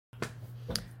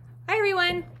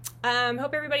everyone.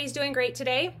 Hope everybody's doing great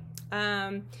today.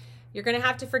 You're going to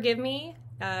have to forgive me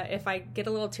if I get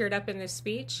a little teared up in this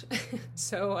speech.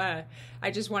 So I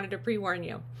just wanted to pre-warn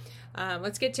you.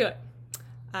 Let's get to it.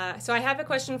 So I have a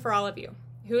question for all of you.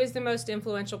 Who is the most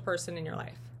influential person in your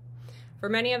life? For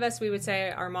many of us, we would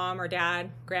say our mom or dad,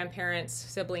 grandparents,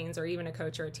 siblings, or even a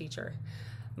coach or a teacher.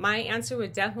 My answer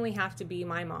would definitely have to be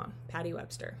my mom, Patty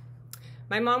Webster.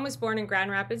 My mom was born in Grand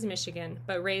Rapids, Michigan,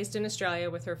 but raised in Australia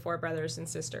with her 4 brothers and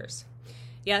sisters.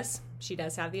 Yes, she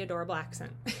does have the adorable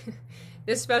accent.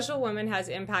 This special woman has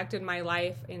impacted my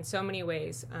life in so many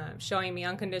ways, showing me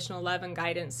unconditional love and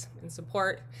guidance and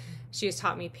support. She has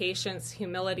taught me patience,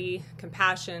 humility,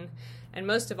 compassion, and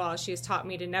most of all, she has taught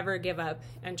me to never give up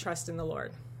and trust in the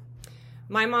Lord.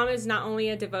 My mom is not only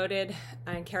a devoted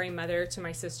and caring mother to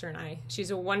my sister and I,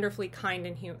 she's a wonderfully kind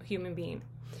and human being.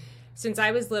 Since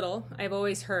I was little, I've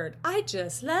always heard, "I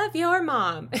just love your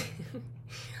mom."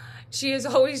 She has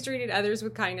always treated others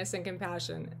with kindness and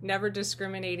compassion, never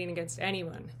discriminating against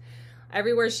anyone.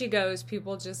 Everywhere she goes,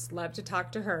 people just love to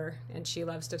talk to her, and she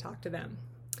loves to talk to them.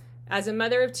 As a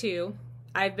mother of 2,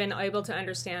 I've been able to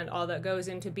understand all that goes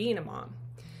into being a mom.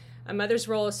 A mother's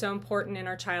role is so important in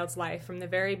our child's life from the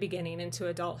very beginning into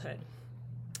adulthood.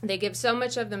 They give so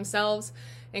much of themselves,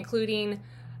 including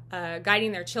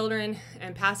guiding their children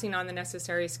and passing on the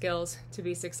necessary skills to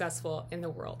be successful in the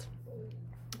world.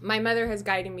 My mother has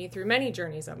guided me through many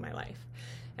journeys of my life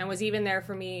and was even there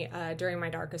for me during my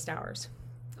darkest hours.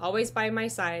 Always by my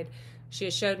side, she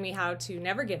has showed me how to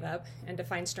never give up and to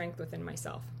find strength within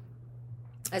myself.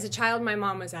 As a child, my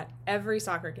mom was at every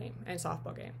soccer game and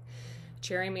softball game,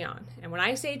 cheering me on. And when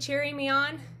I say cheering me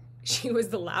on, she was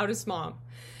the loudest mom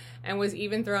and was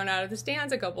even thrown out of the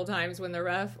stands a couple times when the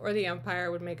ref or the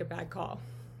umpire would make a bad call.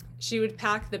 She would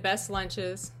pack the best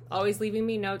lunches, always leaving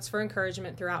me notes for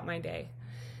encouragement throughout my day.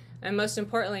 And most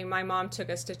importantly, my mom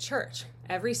took us to church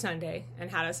every Sunday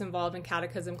and had us involved in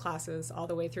catechism classes all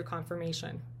the way through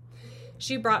confirmation.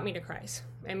 She brought me to Christ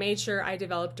and made sure I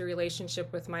developed a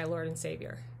relationship with my Lord and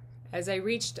Savior. As I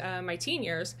reached my teen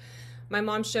years, my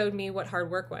mom showed me what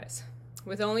hard work was.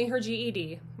 With only her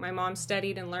GED, my mom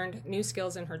studied and learned new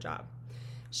skills in her job.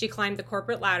 She climbed the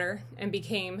corporate ladder and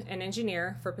became an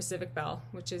engineer for Pacific Bell,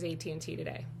 which is AT&T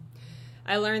today.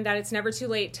 I learned that it's never too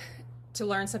late to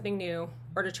learn something new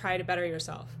or to try to better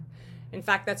yourself. In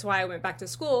fact, that's why I went back to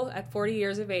school at 40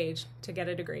 years of age to get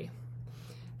a degree.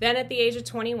 Then at the age of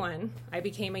 21, I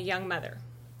became a young mother.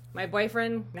 My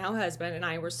boyfriend, now husband, and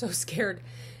I were so scared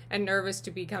and nervous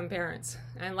to become parents.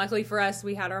 And luckily for us,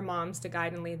 we had our moms to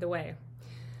guide and lead the way.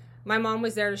 My mom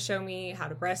was there to show me how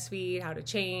to breastfeed, how to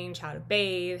change, how to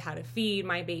bathe, how to feed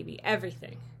my baby,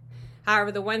 everything.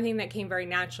 However, the one thing that came very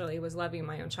naturally was loving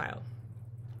my own child.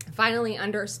 Finally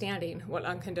understanding what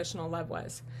unconditional love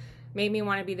was made me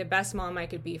want to be the best mom I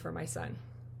could be for my son.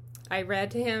 I read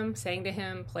to him, sang to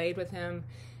him, played with him,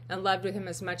 and loved with him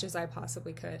as much as I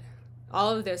possibly could.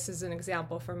 All of this is an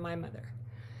example from my mother.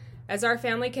 As our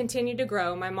family continued to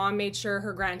grow, my mom made sure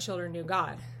her grandchildren knew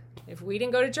God. If we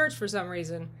didn't go to church for some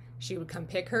reason, she would come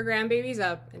pick her grandbabies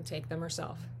up and take them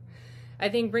herself. I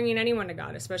think bringing anyone to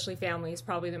God, especially family, is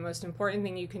probably the most important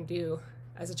thing you can do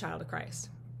as a child of Christ.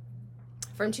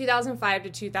 From 2005 to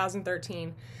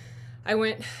 2013, I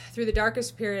went through the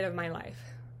darkest period of my life.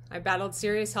 I battled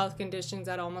serious health conditions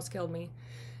that almost killed me,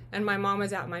 and my mom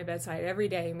was at my bedside every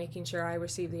day making sure I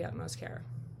received the utmost care.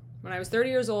 When I was 30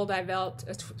 years old, I developed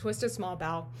a twisted small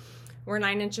bowel where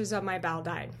 9 inches of my bowel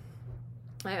died.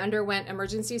 I underwent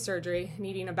emergency surgery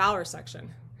needing a bowel resection,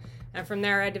 and from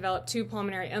there I developed 2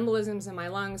 pulmonary embolisms in my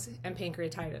lungs and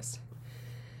pancreatitis.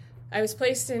 I was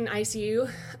placed in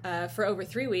ICU for over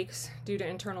 3 weeks due to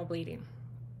internal bleeding,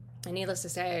 and needless to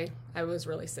say, I was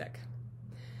really sick.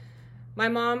 My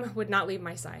mom would not leave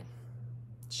my side.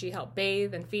 She helped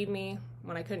bathe and feed me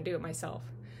when I couldn't do it myself.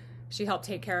 She helped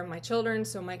take care of my children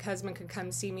so my husband could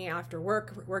come see me after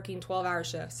work, working 12-hour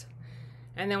shifts.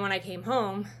 And then when I came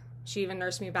home, she even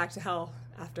nursed me back to health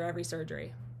after every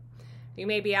surgery. You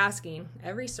may be asking,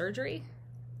 every surgery?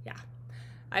 Yeah.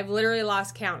 I've literally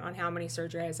lost count on how many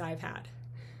surgeries I've had.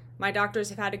 My doctors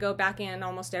have had to go back in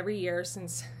almost every year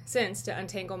since to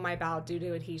untangle my bowel due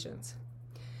to adhesions.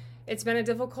 It's been a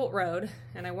difficult road,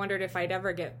 and I wondered if I'd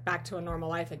ever get back to a normal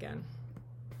life again.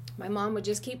 My mom would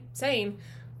just keep saying,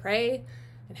 pray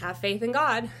and have faith in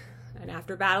God. And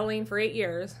after battling for 8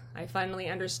 years, I finally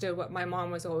understood what my mom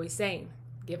was always saying.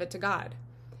 Give it to God.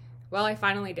 Well, I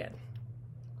finally did.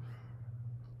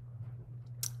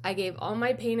 I gave all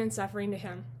my pain and suffering to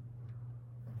him.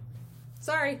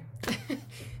 Sorry.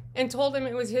 And told him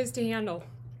it was his to handle.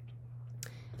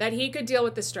 That he could deal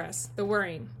with the stress, the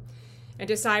worrying, and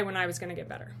decide when I was going to get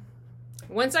better.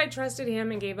 Once I trusted him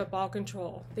and gave up all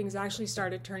control, things actually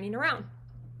started turning around.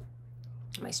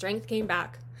 My strength came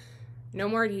back. No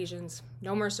more adhesions,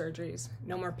 no more surgeries,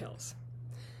 no more pills.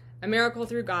 A miracle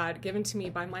through God given to me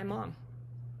by my mom.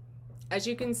 As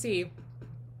you can see,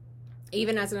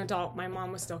 even as an adult, my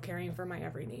mom was still caring for my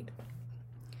every need.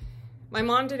 My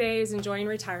mom today is enjoying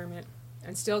retirement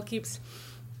and still keeps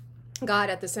God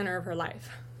at the center of her life.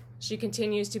 She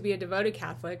continues to be a devoted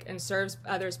Catholic and serves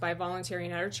others by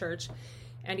volunteering at her church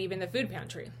and even the food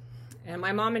pantry. And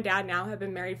my mom and dad now have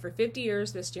been married for 50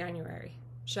 years this January,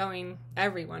 showing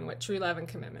everyone what true love and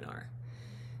commitment are.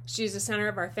 She's the center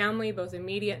of our family, both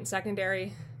immediate and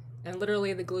secondary, and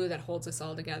literally the glue that holds us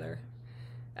all together.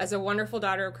 As a wonderful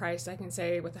daughter of Christ, I can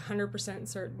say with 100%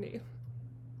 certainty,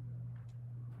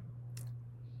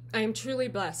 I am truly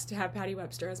blessed to have Patty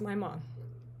Webster as my mom.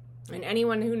 And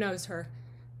anyone who knows her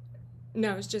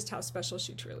knows just how special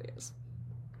she truly is.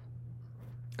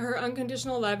 Her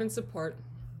unconditional love and support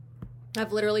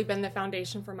have literally been the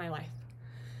foundation for my life.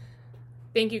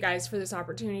 Thank you guys for this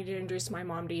opportunity to introduce my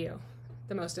mom to you,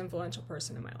 the most influential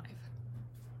person in my life.